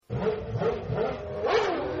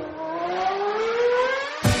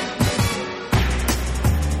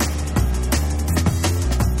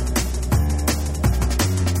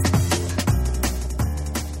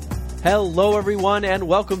Hello, everyone, and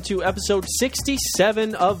welcome to episode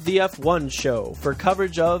 67 of the F1 Show for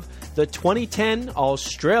coverage of the 2010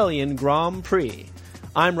 Australian Grand Prix.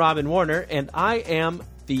 I'm Robin Warner, and I am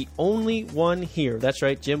the only one here. That's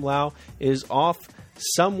right, Jim Lau is off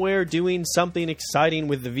somewhere doing something exciting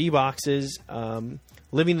with the V-Boxes,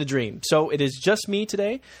 living the dream. So it is just me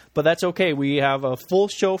today, but that's okay. We have a full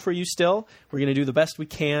show for you still. We're going to do the best we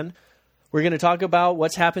can. We're going to talk about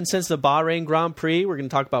what's happened since the Bahrain Grand Prix. We're going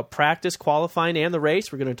to talk about practice, qualifying, and the race.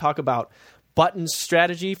 We're going to talk about Button's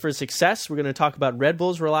strategy for success. We're going to talk about Red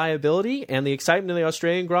Bull's reliability and the excitement of the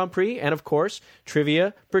Australian Grand Prix. And, of course,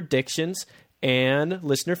 trivia, predictions, and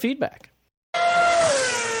listener feedback.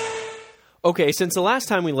 Okay, since the last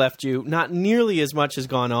time we left you, not nearly as much has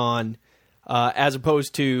gone on as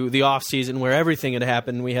opposed to the off-season where everything had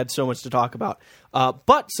happened. We had so much to talk about.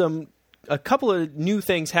 But a couple of new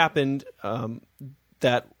things happened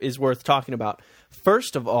that is worth talking about.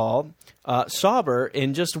 First of all, Sauber,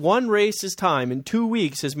 in just one race's time, in 2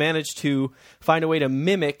 weeks, has managed to find a way to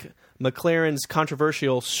mimic McLaren's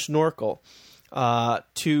controversial snorkel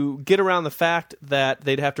to get around the fact that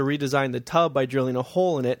they'd have to redesign the tub by drilling a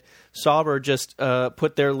hole in it. Sauber just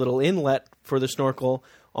put their little inlet for the snorkel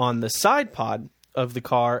on the side pod of the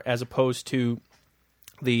car as opposed to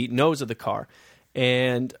the nose of the car.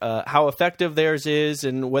 And how effective theirs is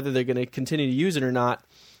and whether they're going to continue to use it or not,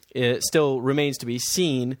 it still remains to be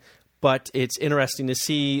seen. But it's interesting to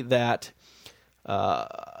see that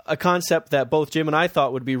a concept that both Jim and I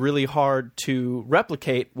thought would be really hard to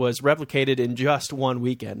replicate was replicated in just one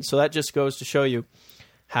weekend. So that just goes to show you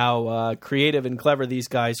how creative and clever these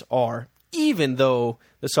guys are, even though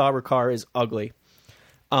the Sauber car is ugly.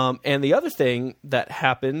 And the other thing that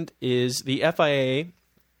happened is the FIA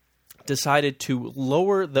decided to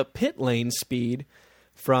lower the pit lane speed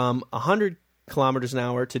from 100 kilometers an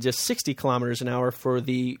hour to just 60 kilometers an hour for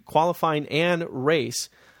the qualifying and race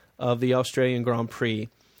of the Australian Grand Prix.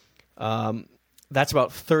 That's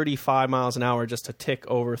about 35 miles an hour, just a tick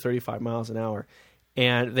over 35 miles an hour.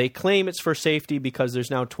 And they claim it's for safety because there's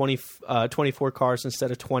now 24 cars instead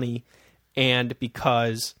of 20, and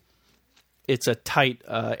because it's a tight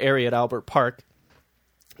area at Albert Park.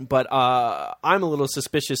 But I'm a little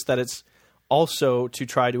suspicious that it's also to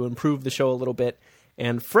try to improve the show a little bit.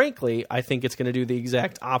 And frankly, I think it's going to do the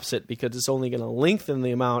exact opposite because it's only going to lengthen the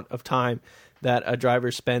amount of time that a driver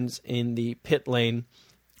spends in the pit lane,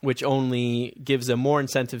 which only gives them more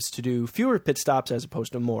incentives to do fewer pit stops as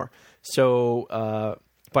opposed to more. So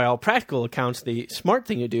by all practical accounts, the smart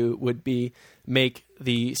thing to do would be make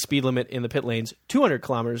the speed limit in the pit lanes 200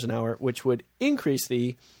 kilometers an hour, which would increase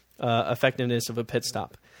the effectiveness of a pit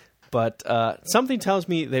stop. But something tells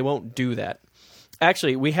me they won't do that.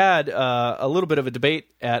 Actually, we had a little bit of a debate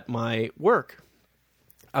at my work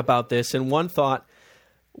about this, and one thought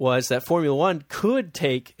was that Formula One could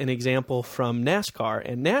take an example from NASCAR,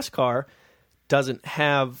 and NASCAR doesn't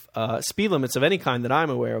have speed limits of any kind that I'm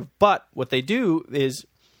aware of, but what they do is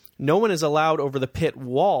no one is allowed over the pit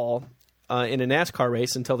wall in a NASCAR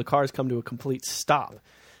race until the cars come to a complete stop.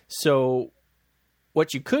 So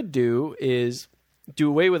what you could do is do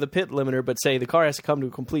away with a pit limiter, but say the car has to come to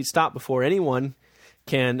a complete stop before anyone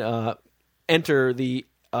can enter the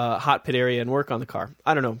hot pit area and work on the car.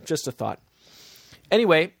 I don't know, just a thought.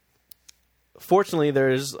 Anyway, fortunately,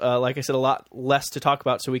 there's, like I said, a lot less to talk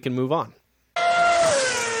about, so we can move on.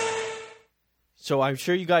 So I'm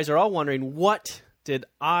sure you guys are all wondering, what did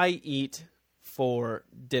I eat for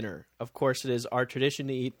dinner? Of course, it is our tradition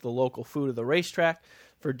to eat the local food of the racetrack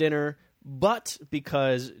for dinner, but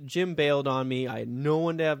because Jim bailed on me, I had no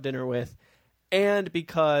one to have dinner with, and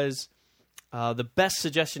because the best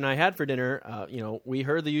suggestion I had for dinner, we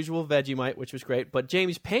heard the usual Vegemite, which was great, but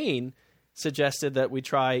James Payne suggested that we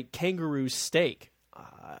try kangaroo steak.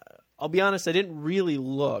 I'll be honest, I didn't really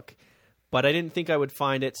look, but I didn't think I would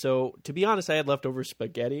find it, so to be honest, I had leftover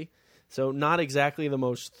spaghetti, so not exactly the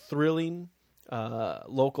most thrilling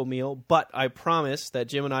local meal, but I promise that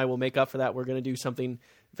Jim and I will make up for that. We're going to do something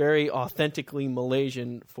very authentically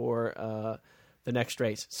Malaysian for the next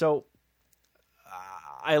race. So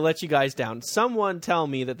I let you guys down. Someone tell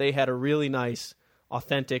me that they had a really nice,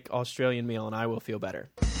 authentic Australian meal, and I will feel better.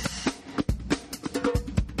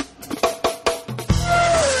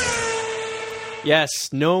 Yes,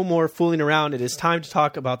 no more fooling around. It is time to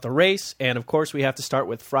talk about the race, and of course we have to start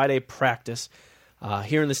with Friday practice.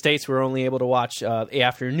 Here in the States, we're only able to watch the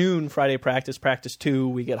afternoon Friday practice, practice 2.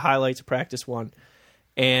 We get highlights of practice 1.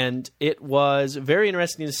 And it was very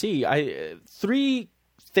interesting to see. 3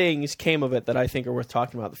 things came of it that I think are worth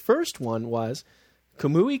talking about. The first one was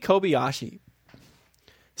Kamui Kobayashi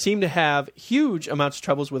seemed to have huge amounts of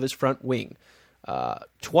troubles with his front wing.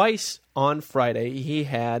 Twice on Friday, he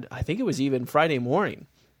had, I think it was even Friday morning,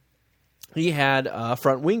 he had a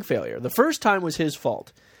front wing failure. The first time was his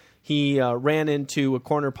fault. He ran into a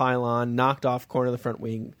corner pylon, knocked off corner of the front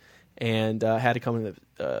wing, and had to come in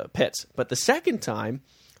the pits. But the second time,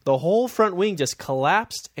 the whole front wing just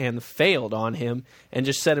collapsed and failed on him and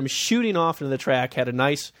just sent him shooting off into the track, had a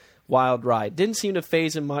nice wild ride. Didn't seem to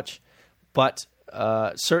faze him much, but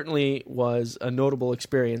certainly was a notable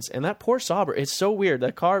experience. And that poor Sauber, it's so weird.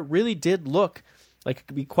 That car really did look like it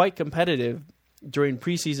could be quite competitive during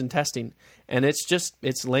preseason testing, and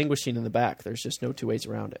it's languishing in the back. There's just no two ways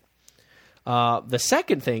around it. The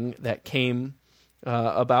second thing that came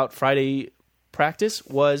about Friday practice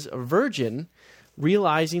was Virgin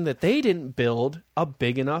realizing that they didn't build a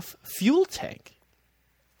big enough fuel tank.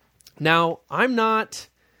 Now, I'm not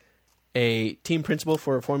a team principal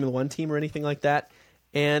for a Formula One team or anything like that,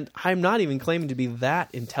 and I'm not even claiming to be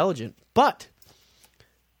that intelligent, but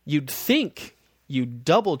you'd think you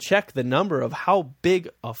double check the number of how big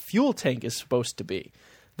a fuel tank is supposed to be.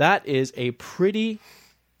 That is a pretty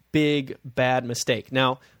big, bad mistake.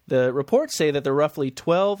 Now, the reports say that they're roughly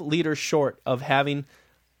 12 liters short of having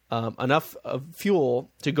enough of fuel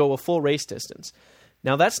to go a full race distance.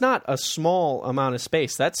 Now, that's not a small amount of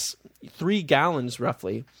space. That's 3 gallons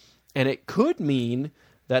roughly, and it could mean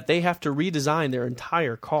that they have to redesign their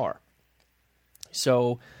entire car.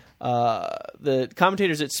 So the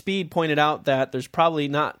commentators at Speed pointed out that there's probably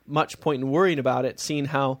not much point in worrying about it, seeing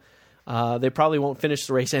how they probably won't finish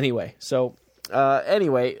the race anyway. So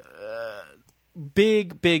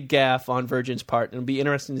big gaffe on Virgin's part, and it'll be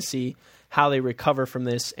interesting to see how they recover from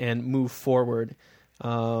this and move forward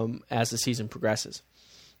as the season progresses.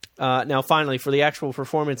 Now, finally, for the actual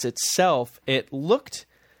performance itself, it looked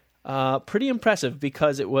pretty impressive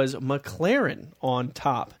because it was McLaren on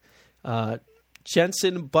top.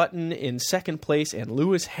 Jenson Button in second place, and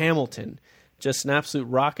Lewis Hamilton, just an absolute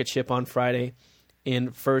rocket ship on Friday,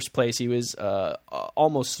 in first place. He was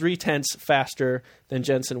almost 0.3 faster than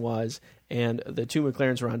Jenson was, and the 2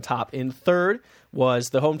 McLarens were on top. In third was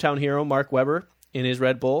the hometown hero, Mark Webber, in his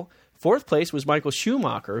Red Bull. Fourth place was Michael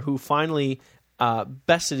Schumacher, who finally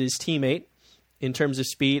bested his teammate in terms of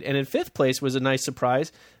speed. And in fifth place was a nice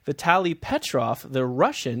surprise, Vitaly Petrov, the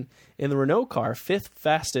Russian, in the Renault car, 5th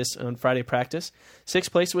fastest on Friday practice.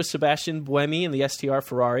 Sixth place was Sebastian Buemi in the STR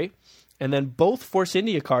Ferrari. And then both Force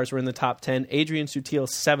India cars were in the top 10. Adrian Sutil,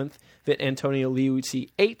 7th. Vit Antonio Liuzzi,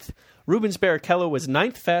 8th. Rubens Barrichello was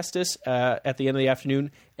 9th fastest at the end of the afternoon.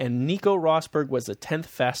 And Nico Rosberg was the 10th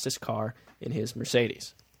fastest car in his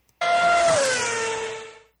Mercedes.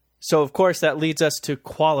 So, of course, that leads us to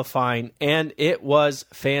qualifying, and it was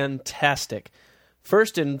fantastic.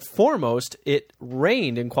 First and foremost, it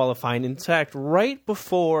rained in qualifying. In fact, right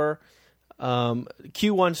before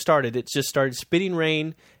Q1 started, it just started spitting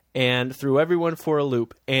rain and threw everyone for a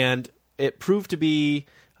loop. And it proved to be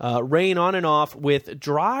rain on and off with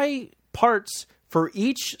dry parts for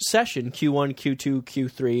each session, Q1, Q2,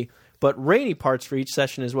 Q3, but rainy parts for each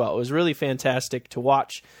session as well. It was really fantastic to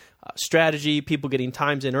watch. Strategy, people getting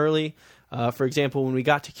times in early. For example, when we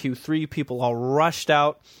got to Q3, people all rushed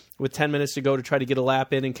out with 10 minutes to go to try to get a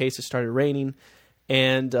lap in case it started raining.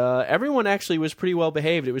 And everyone actually was pretty well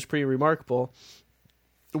behaved. It was pretty remarkable.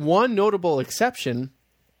 One notable exception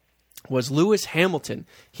was Lewis Hamilton.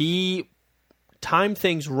 He timed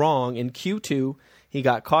things wrong in Q2. He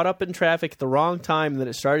got caught up in traffic at the wrong time, and then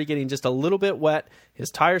it started getting just a little bit wet. His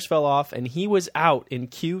tires fell off, and he was out in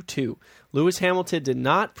Q2. Lewis Hamilton did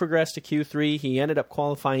not progress to Q3. He ended up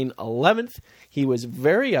qualifying 11th. He was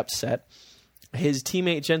very upset. His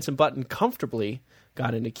teammate Jenson Button comfortably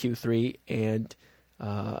got into Q3 and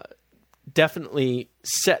definitely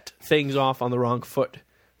set things off on the wrong foot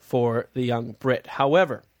for the young Brit.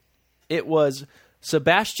 However, it was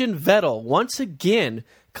Sebastian Vettel once again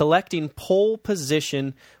collecting pole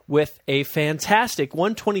position with a fantastic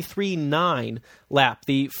 1:23.9 lap,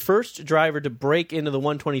 the first driver to break into the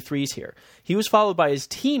 1:23s here. He was followed by his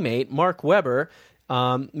teammate, Mark Webber,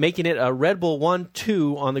 making it a Red Bull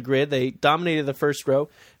 1-2 on the grid. They dominated the first row.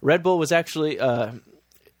 Red Bull was actually,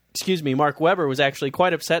 Mark Webber was actually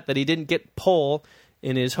quite upset that he didn't get pole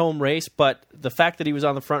in his home race, but the fact that he was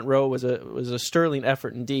on the front row was a sterling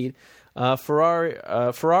effort indeed.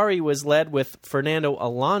 Ferrari was led with Fernando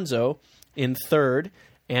Alonso in third,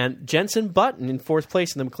 and Jenson Button in fourth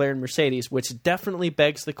place in the McLaren Mercedes, which definitely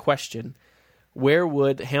begs the question, where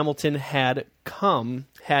would Hamilton had come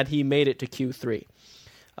had he made it to Q3?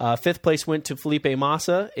 Fifth place went to Felipe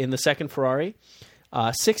Massa in the second Ferrari.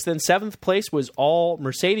 Sixth and seventh place was all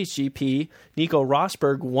Mercedes GP. Nico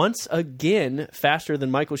Rosberg once again faster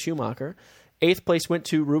than Michael Schumacher. 8th place went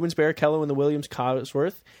to Rubens Barrichello in the Williams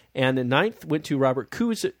Cosworth. And the 9th went to Robert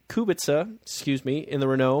Kubica, in the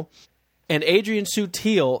Renault. And Adrian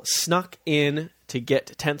Sutil snuck in to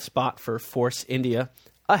get 10th spot for Force India,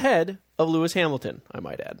 ahead of Lewis Hamilton, I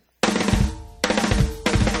might add.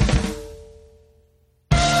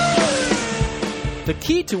 The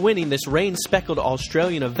key to winning this rain-speckled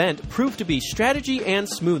Australian event proved to be strategy and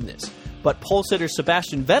smoothness. But pole sitter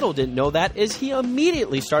Sebastian Vettel didn't know that, as he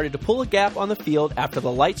immediately started to pull a gap on the field after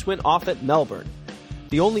the lights went off at Melbourne.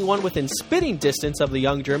 The only one within spitting distance of the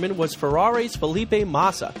young German was Ferrari's Felipe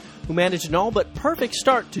Massa, who managed an all but perfect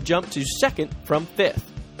start to jump to second from 5th.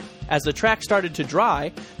 As the track started to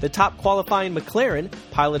dry, the top qualifying McLaren,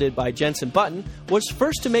 piloted by Jenson Button, was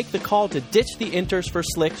first to make the call to ditch the Inters for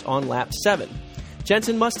slicks on lap 7.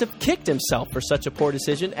 Jenson must have kicked himself for such a poor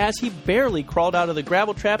decision, as he barely crawled out of the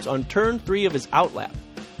gravel traps on turn 3 of his outlap.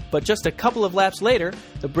 But just a couple of laps later,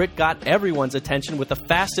 the Brit got everyone's attention with the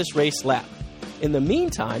fastest race lap. In the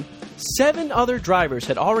meantime, 7 other drivers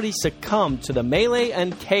had already succumbed to the melee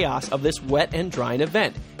and chaos of this wet and drying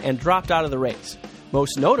event and dropped out of the race.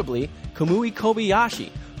 Most notably, Kamui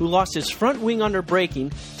Kobayashi, who lost his front wing under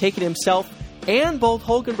braking, taking himself and both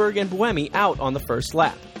Hulkenberg and Buemi out on the first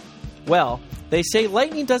lap. Well, they say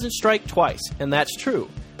lightning doesn't strike twice, and that's true,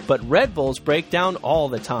 but Red Bulls break down all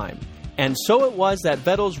the time. And so it was that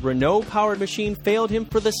Vettel's Renault-powered machine failed him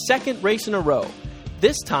for the second race in a row.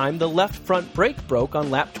 This time, the left front brake broke on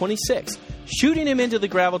lap 26, shooting him into the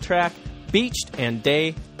gravel track, beached, and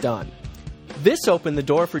day done. This opened the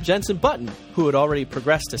door for Jenson Button, who had already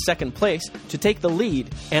progressed to second place, to take the lead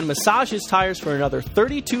and massage his tires for another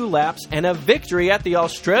 32 laps and a victory at the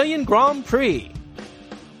Australian Grand Prix.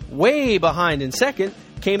 Way behind in second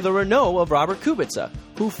came the Renault of Robert Kubica,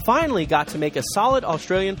 who finally got to make a solid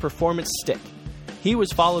Australian performance stick. He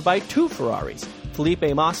was followed by 2 Ferraris,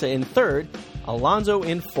 Felipe Massa in 3rd, Alonso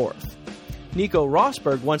in 4th. Nico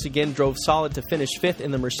Rosberg once again drove solid to finish 5th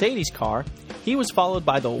in the Mercedes car. He was followed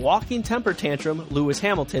by the walking temper tantrum Lewis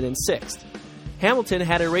Hamilton in 6th. Hamilton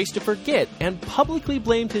had a race to forget and publicly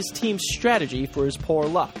blamed his team's strategy for his poor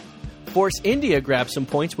luck. Force India grabbed some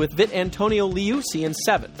points with Vit Antonio Liuzzi in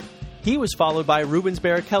 7th. He was followed by Rubens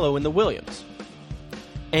Barrichello in the Williams.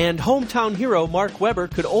 And hometown hero Mark Webber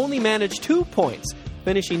could only manage 2 points,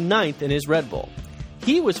 finishing 9th in his Red Bull.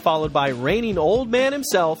 He was followed by reigning old man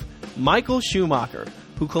himself, Michael Schumacher,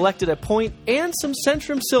 who collected a point and some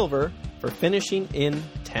Centrum silver for finishing in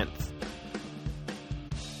 10th.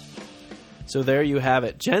 So there you have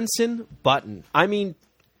it. Jenson Button. I mean,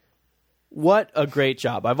 what a great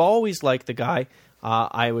job. I've always liked the guy.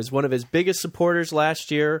 I was one of his biggest supporters last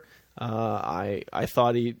year. I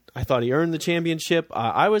thought he earned the championship.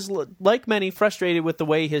 I was, like many, frustrated with the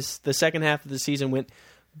way the second half of the season went,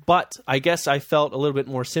 but I guess I felt a little bit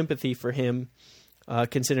more sympathy for him,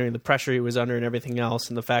 considering the pressure he was under and everything else,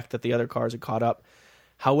 and the fact that the other cars had caught up.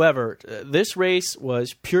 However, this race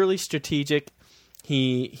was purely strategic.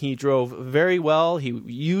 He drove very well. He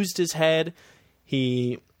used his head.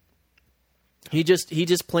 He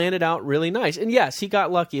just planned it out really nice. And yes, he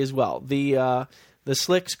got lucky as well. The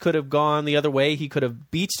slicks could have gone the other way. He could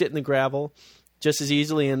have beached it in the gravel just as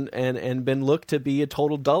easily and been looked to be a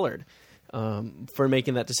total dullard for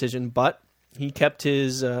making that decision. But he kept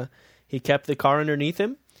the car underneath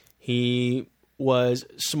him. He was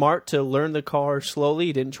smart to learn the car slowly.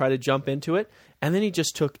 He didn't try to jump into it. And then he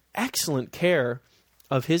just took excellent care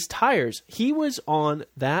of his tires. He was on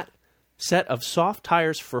that set of soft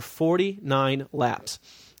tires for 49 laps.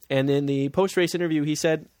 And in the post-race interview, he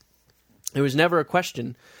said, "It was never a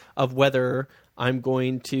question of whether I'm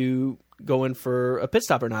going to go in for a pit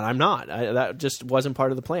stop or not. I'm not. That just wasn't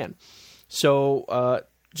part of the plan." So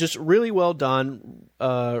just really well done.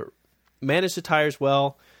 Managed the tires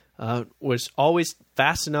well. Was always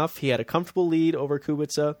fast enough. He had a comfortable lead over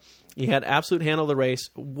Kubica. He had absolute handle of the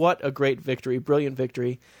race. What a great victory. Brilliant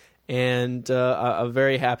victory. And I'm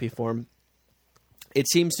very happy for him. It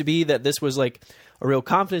seems to be that this was like a real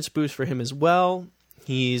confidence boost for him as well.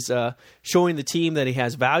 He's showing the team that he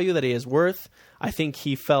has value, that he has worth. I think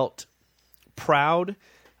he felt proud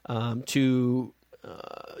to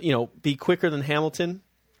be quicker than Hamilton.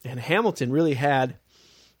 And Hamilton really had,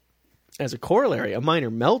 as a corollary, a minor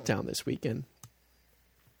meltdown this weekend.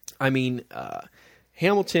 I mean,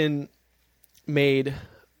 Hamilton made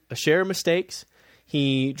a share of mistakes.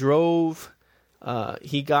 He drove.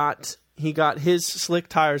 He got his slick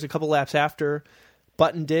tires a couple laps after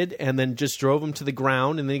Button did, and then just drove them to the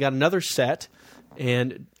ground. And then he got another set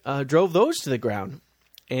and drove those to the ground.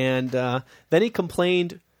 And then he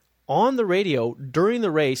complained on the radio during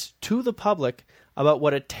the race to the public about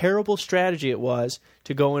what a terrible strategy it was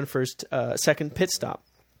to go in for second pit stop,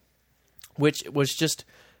 which was just,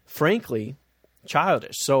 frankly,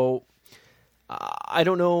 childish. So I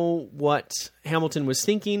don't know what Hamilton was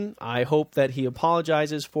thinking. I hope that he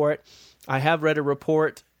apologizes for it. I have read a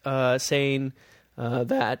report saying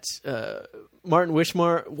that Martin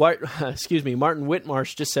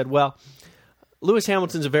Whitmarsh just said, well, Lewis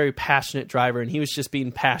Hamilton's a very passionate driver, and he was just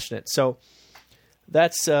being passionate. So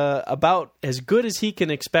that's about as good as he can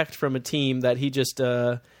expect from a team that he just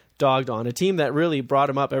dogged on, a team that really brought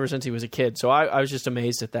him up ever since he was a kid. So I was just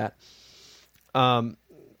amazed at that.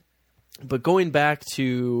 But going back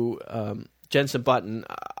to Jenson Button,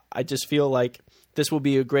 I just feel like this will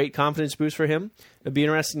be a great confidence boost for him. It'll be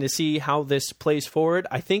interesting to see how this plays forward.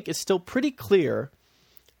 I think it's still pretty clear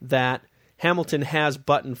that Hamilton has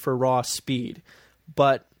Button for raw speed,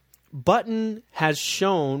 but Button has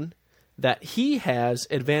shown that he has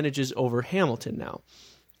advantages over Hamilton now,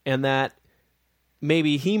 and that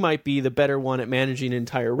maybe he might be the better one at managing an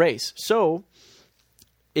entire race. So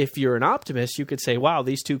if you're an optimist, you could say, wow,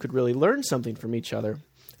 these two could really learn something from each other.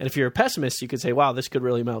 And if you're a pessimist, you could say, wow, this could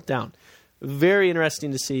really melt down. Very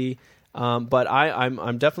interesting to see, but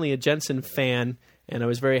I'm definitely a Jenson fan, and I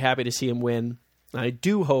was very happy to see him win. I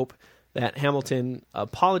do hope that Hamilton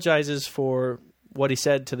apologizes for what he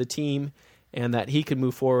said to the team and that he can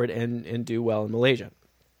move forward and do well in Malaysia.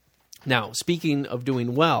 Now, speaking of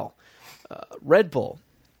doing well, Red Bull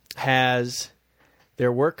has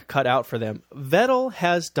their work cut out for them. Vettel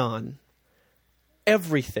has done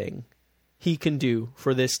everything he can do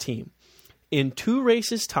for this team. In 2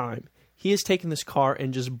 races' time, he has taken this car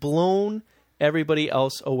and just blown everybody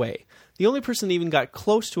else away. The only person that even got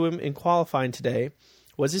close to him in qualifying today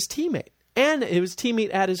was his teammate, and it was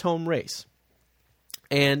teammate at his home race.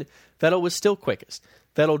 And Vettel was still quickest.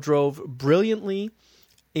 Vettel drove brilliantly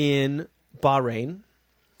in Bahrain,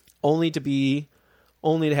 only to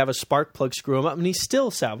have a spark plug screw him up, and he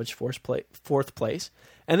still salvaged 4th place.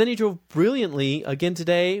 And then he drove brilliantly again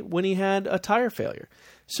today when he had a tire failure.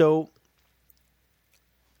 So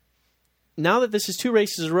now that this is 2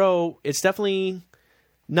 races in a row, it's definitely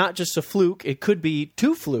not just a fluke. It could be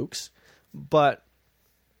 2 flukes, but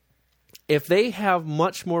if they have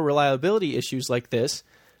much more reliability issues like this,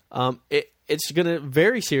 it's going to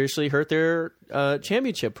very seriously hurt their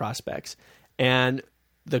championship prospects. And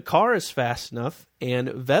the car is fast enough, and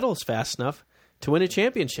Vettel's fast enough to win a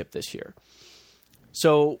championship this year.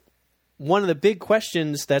 So one of the big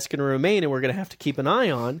questions that's going to remain, and we're going to have to keep an eye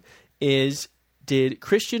on, is did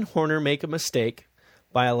Christian Horner make a mistake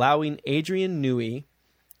by allowing Adrian Newey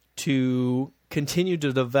to continue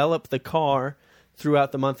to develop the car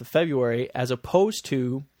throughout the month of February, as opposed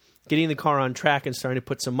to getting the car on track and starting to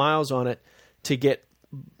put some miles on it to get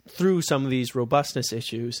through some of these robustness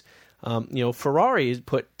issues? Ferrari has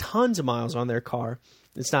put tons of miles on their car.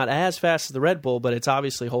 It's not as fast as the Red Bull, but it's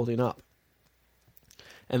obviously holding up.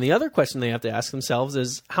 And the other question they have to ask themselves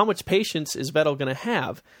is, how much patience is Vettel going to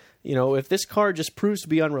have? If this car just proves to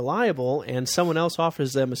be unreliable and someone else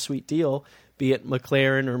offers them a sweet deal, be it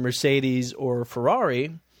McLaren or Mercedes or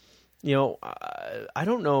Ferrari, I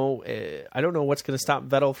don't know. I don't know what's going to stop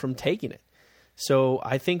Vettel from taking it. So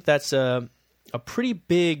I think that's a pretty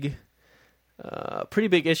big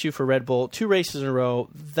issue for Red Bull. 2 races in a row,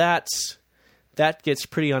 that gets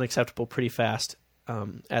pretty unacceptable pretty fast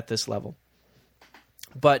at this level.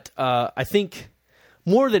 But I think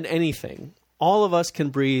more than anything, all of us can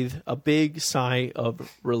breathe a big sigh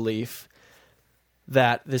of relief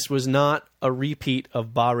that this was not a repeat of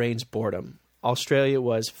Bahrain's boredom. Australia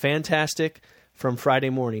was fantastic from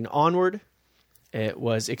Friday morning onward. It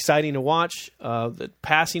was exciting to watch. The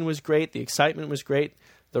passing was great. The excitement was great.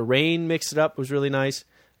 The rain mixed it up was really nice.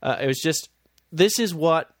 It was just, this is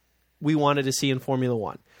what we wanted to see in Formula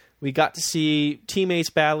One. We got to see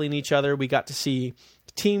teammates battling each other. We got to see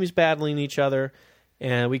teams battling each other.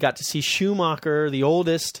 And we got to see Schumacher, the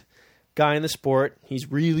oldest guy in the sport.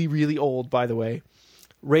 He's really, really old, by the way,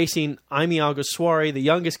 racing Jaime Alguersuari, the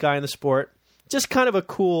youngest guy in the sport. Just kind of a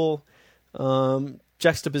cool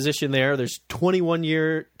juxtaposition there. There's 21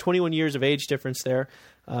 years of age difference there.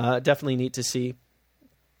 Definitely neat to see.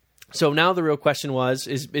 So now the real question was,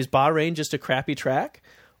 is Bahrain just a crappy track?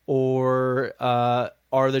 Or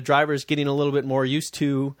are the drivers getting a little bit more used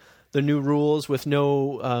to the new rules with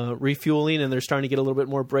no refueling, and they're starting to get a little bit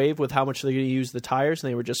more brave with how much they're going to use the tires, and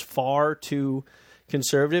they were just far too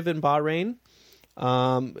conservative in Bahrain?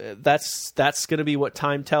 That's going to be what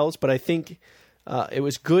time tells, but I think it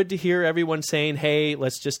was good to hear everyone saying, hey,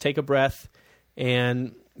 let's just take a breath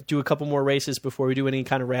and do a couple more races before we do any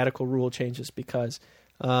kind of radical rule changes, because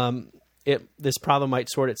this problem might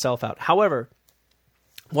sort itself out. However,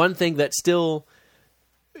 one thing that still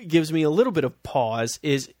gives me a little bit of pause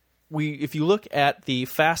is if you look at the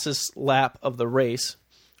fastest lap of the race,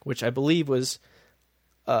 which I believe was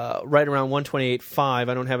right around 1:28.5,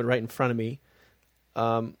 I don't have it right in front of me,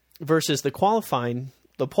 versus the qualifying,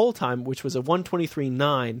 the pole time, which was a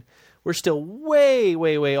 1:23.9, we're still way,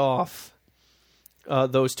 way, way off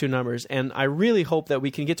those two numbers. And I really hope that we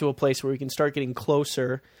can get to a place where we can start getting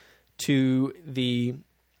closer to the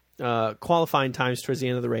qualifying times towards the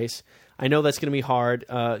end of the race. I know that's going to be hard.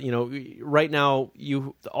 Right now,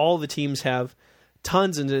 all the teams have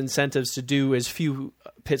tons of incentives to do as few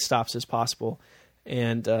pit stops as possible,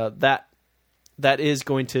 and that is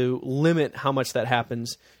going to limit how much that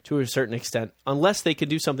happens to a certain extent, unless they can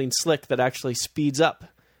do something slick that actually speeds up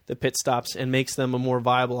the pit stops and makes them a more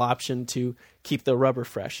viable option to keep the rubber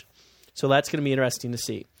fresh. So that's going to be interesting to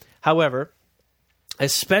see. However,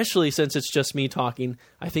 especially since it's just me talking,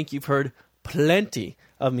 I think you've heard plenty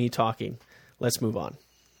of me talking. Let's move on.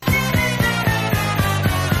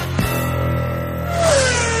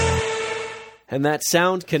 And that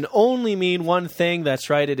sound can only mean one thing. That's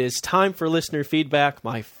right, it is time for listener feedback,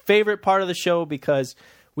 my favorite part of the show, because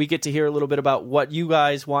we get to hear a little bit about what you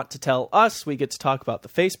guys want to tell us. We get to talk about the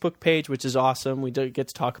Facebook page, which is awesome. We get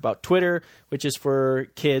to talk about Twitter, which is for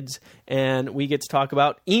kids. And we get to talk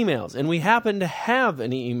about emails. And we happen to have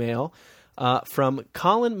an email from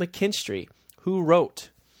Colin McKinstry, who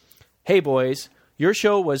wrote, "Hey boys, your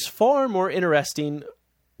show was far more interesting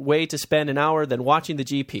way to spend an hour than watching the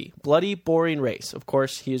GP. Bloody boring race." Of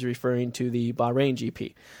course, he is referring to the Bahrain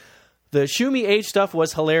GP. "The Schumi age stuff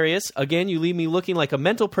was hilarious. Again, you leave me looking like a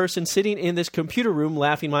mental person sitting in this computer room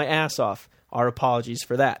laughing my ass off. Our apologies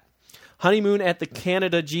for that. Honeymoon at the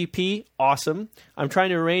Canada GP, awesome. I'm trying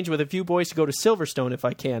to arrange with a few boys to go to Silverstone if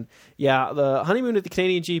I can. Yeah, the honeymoon at the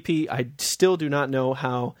Canadian GP, I still do not know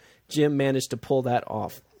how Jim managed to pull that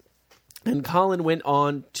off." And Colin went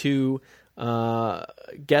on to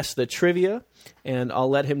guess the trivia, and I'll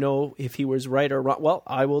let him know if he was right or wrong. Well,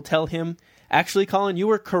 I will tell him, actually, Colin, you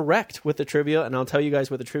were correct with the trivia, and I'll tell you guys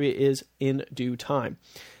what the trivia is in due time.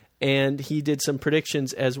 And he did some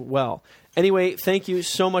predictions as well. Anyway, thank you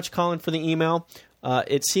so much, Colin, for the email.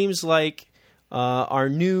 It seems like our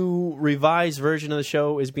new revised version of the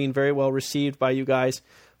show is being very well received by you guys,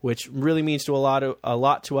 which really means a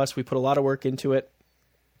lot to us. We put a lot of work into it.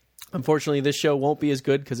 Unfortunately, this show won't be as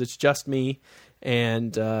good because it's just me,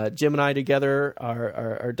 and Jim and I together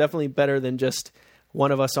are definitely better than just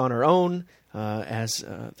one of us on our own. As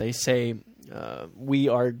they say, we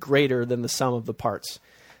are greater than the sum of the parts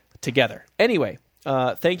together. Anyway,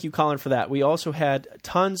 thank you, Colin, for that. We also had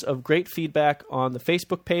tons of great feedback on the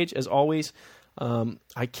Facebook page, as always.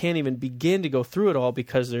 I can't even begin to go through it all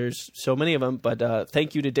because there's so many of them, but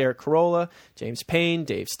thank you to Derek Carolla, James Payne,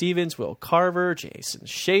 Dave Stevens, Will Carver, Jason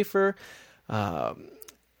Schaefer,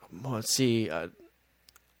 Mauricio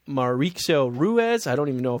Ruiz, I don't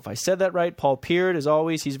even know if I said that right, Paul Peart, as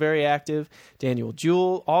always, he's very active, Daniel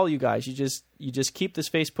Jewell, all you guys, you just keep this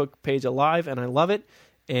Facebook page alive, and I love it,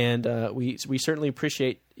 and we certainly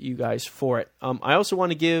appreciate you guys for it. I also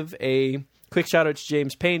want to give a quick shout out to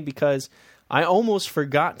James Payne because I almost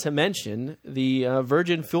forgot to mention the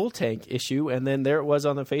Virgin fuel tank issue, and then there it was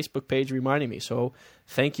on the Facebook page reminding me. So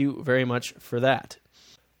thank you very much for that.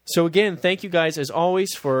 So again, thank you guys as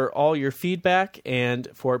always for all your feedback and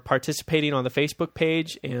for participating on the Facebook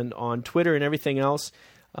page and on Twitter and everything else.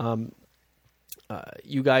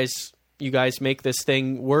 You guys make this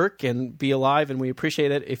thing work and be alive, and we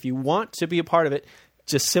appreciate it. If you want to be a part of it,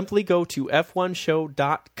 just simply go to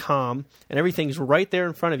f1show.com, and everything's right there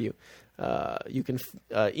in front of you. You can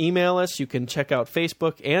email us. You can check out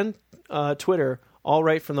Facebook and Twitter, all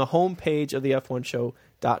right from the homepage of the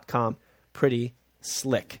f1show.com. Pretty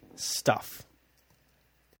slick stuff.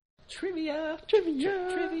 Trivia.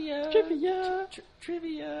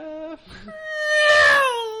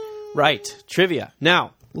 Right, trivia.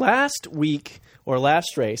 Now, last week or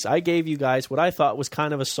last race, I gave you guys what I thought was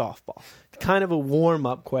kind of a softball, kind of a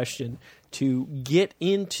warm-up question to get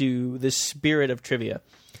into the spirit of trivia.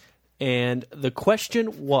 And the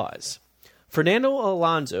question was, Fernando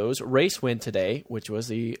Alonso's race win today, which was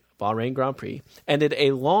the Bahrain Grand Prix, ended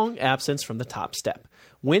a long absence from the top step.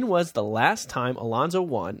 When was the last time Alonso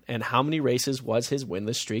won, and how many races was his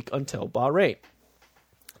winless streak until Bahrain?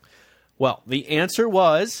 Well, the answer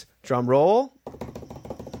was, drum roll,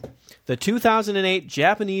 the 2008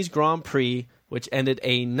 Japanese Grand Prix, which ended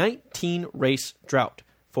a 19-race drought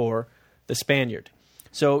for the Spaniard.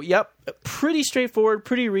 So, yep, pretty straightforward,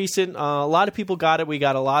 pretty recent. A lot of people got it. We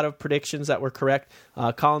got a lot of predictions that were correct.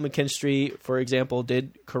 Colin McKinstry, for example,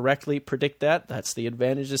 did correctly predict that. That's the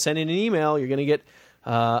advantage of sending an email. You're going to get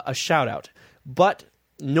a shout-out. But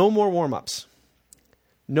no more warm-ups.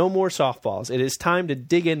 No more softballs. It is time to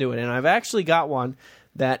dig into it. And I've actually got one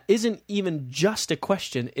that isn't even just a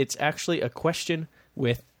question. It's actually a question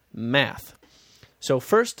with math. So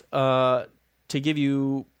first, to give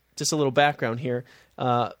you just a little background here,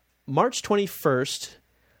 March 21st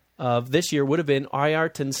of this year would have been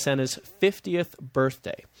Ayrton Senna's 50th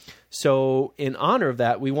birthday. So in honor of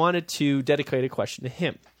that, we wanted to dedicate a question to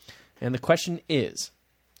him. And the question is,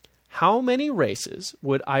 how many races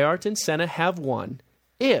would Ayrton Senna have won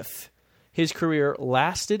if his career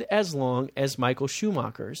lasted as long as Michael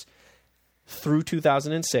Schumacher's through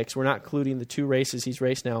 2006? We're not including the 2 races he's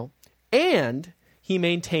raced now. And he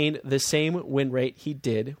maintained the same win rate he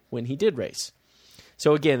did when he did race.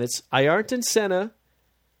 So again, it's Ayrton Senna.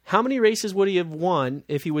 How many races would he have won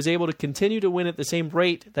if he was able to continue to win at the same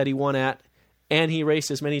rate that he won at, and he raced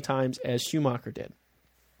as many times as Schumacher did?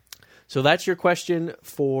 So that's your question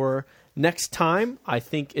for next time. I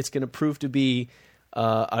think it's going to prove to be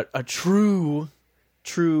a true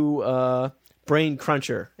brain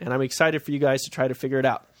cruncher, and I'm excited for you guys to try to figure it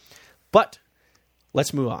out. But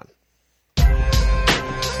let's move on.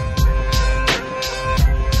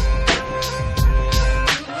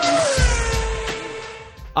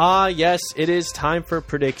 Yes, it is time for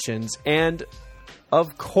predictions. And,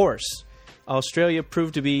 of course, Australia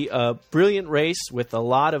proved to be a brilliant race with a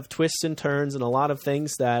lot of twists and turns and a lot of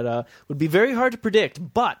things that would be very hard to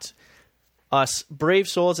predict. But us brave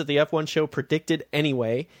souls at the F1 show predicted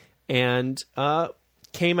anyway and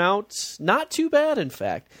came out not too bad, in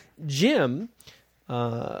fact. Jim,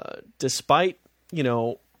 despite,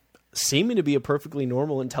 seeming to be a perfectly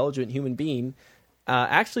normal, intelligent human being,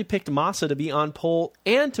 actually picked Massa to be on pole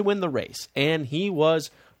and to win the race. And he was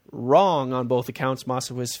wrong on both accounts.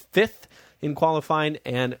 Massa was 5th in qualifying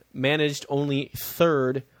and managed only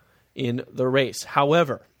 3rd in the race.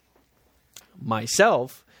 However,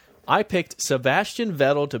 myself, I picked Sebastian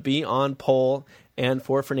Vettel to be on pole and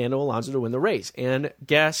for Fernando Alonso to win the race. And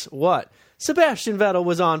guess what? Sebastian Vettel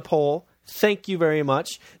was on pole. Thank you very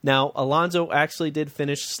much. Now, Alonso actually did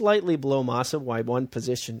finish slightly below Massa by 1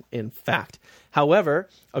 position, in fact. However,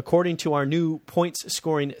 according to our new points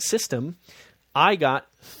scoring system, I got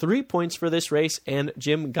 3 points for this race, and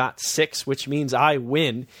Jim got 6, which means I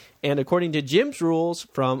win. And according to Jim's rules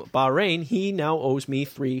from Bahrain, he now owes me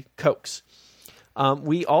 3 Cokes.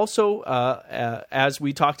 We also, as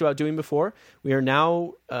we talked about doing before, we are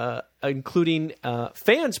now including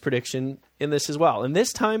fans' prediction in this as well. And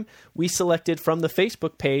this time, we selected from the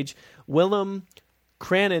Facebook page Willem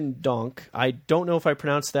Cranendonk. I don't know if I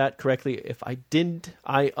pronounced that correctly. If I didn't,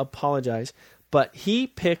 I apologize. But he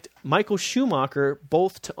picked Michael Schumacher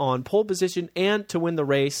both on pole position and to win the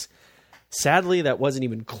race. Sadly, that wasn't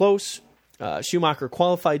even close. Schumacher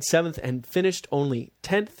qualified 7th and finished only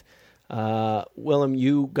 10th. Willem,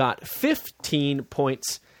 you got 15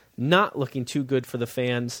 points. Not looking too good for the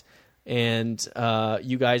fans. And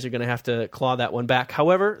you guys are going to have to claw that one back.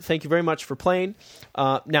 However, thank you very much for playing.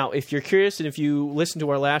 Now, if you're curious and if you listened to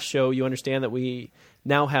our last show, you understand that we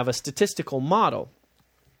now have a statistical model.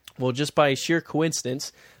 Well, just by sheer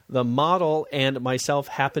coincidence, the model and myself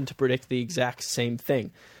happened to predict the exact same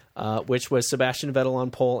thing, which was Sebastian Vettel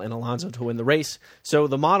on pole and Alonso to win the race. So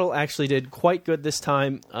the model actually did quite good this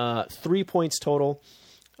time, 3 points total.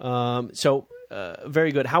 So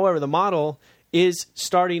very good. However, the model is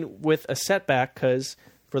starting with a setback because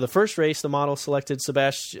for the first race, the model selected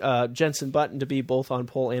Jenson Button to be both on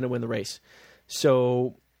pole and to win the race.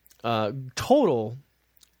 So total,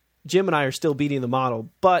 Jim and I are still beating the model,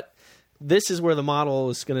 but this is where the model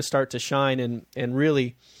is going to start to shine and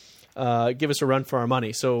really give us a run for our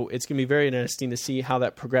money. So it's going to be very interesting to see how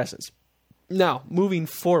that progresses. Now, moving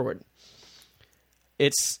forward,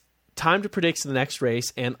 it's time to predict the next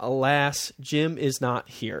race, and alas, Jim is not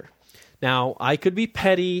here. Now, I could be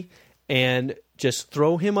petty and just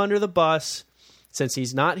throw him under the bus since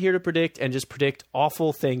he's not here to predict and just predict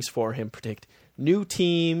awful things for him. Predict new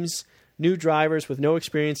teams, new drivers with no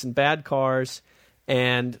experience in bad cars,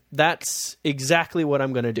 and that's exactly what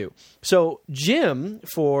I'm going to do. So Jim,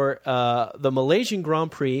 for the Malaysian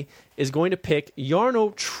Grand Prix, is going to pick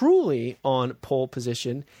Jarno Trulli on pole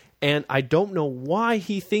position, and I don't know why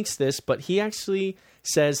he thinks this, but he actually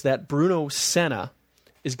says that Bruno Senna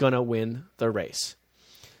is going to win the race.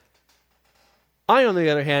 I, on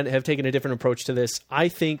the other hand, have taken a different approach to this. I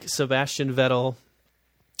think Sebastian Vettel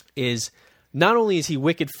is, not only is he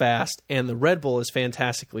wicked fast, and the Red Bull is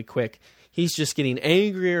fantastically quick, he's just getting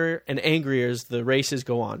angrier and angrier as the races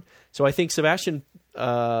go on. So I think Sebastian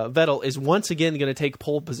Vettel is once again going to take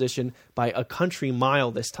pole position by a country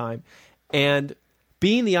mile this time. And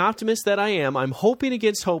being the optimist that I am, I'm hoping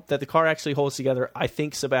against hope that the car actually holds together. I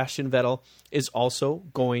think Sebastian Vettel is also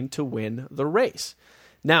going to win the race.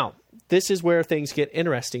 Now, this is where things get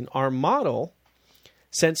interesting. Our model,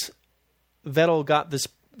 since Vettel got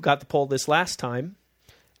the pole this last time,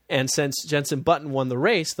 and since Jenson Button won the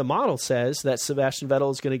race, the model says that Sebastian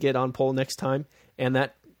Vettel is going to get on pole next time, and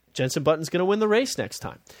that Jenson Button's going to win the race next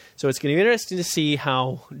time. So it's going to be interesting to see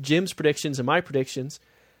how Jim's predictions and my predictions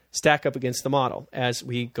stack up against the model as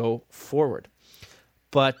we go forward.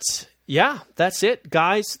 But yeah, that's it.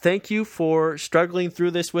 Guys, thank you for struggling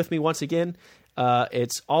through this with me once again.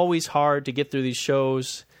 It's always hard to get through these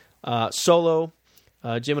shows solo.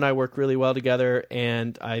 Jim and I work really well together,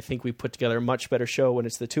 and I think we put together a much better show when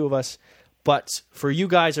it's the two of us. But for you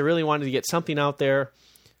guys, I really wanted to get something out there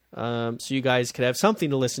so you guys could have something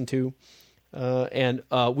to listen to. And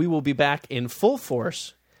we will be back in full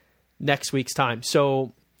force next week's time.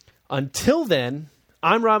 So until then,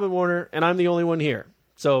 I'm Robin Warner, and I'm the only one here.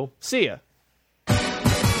 So see ya.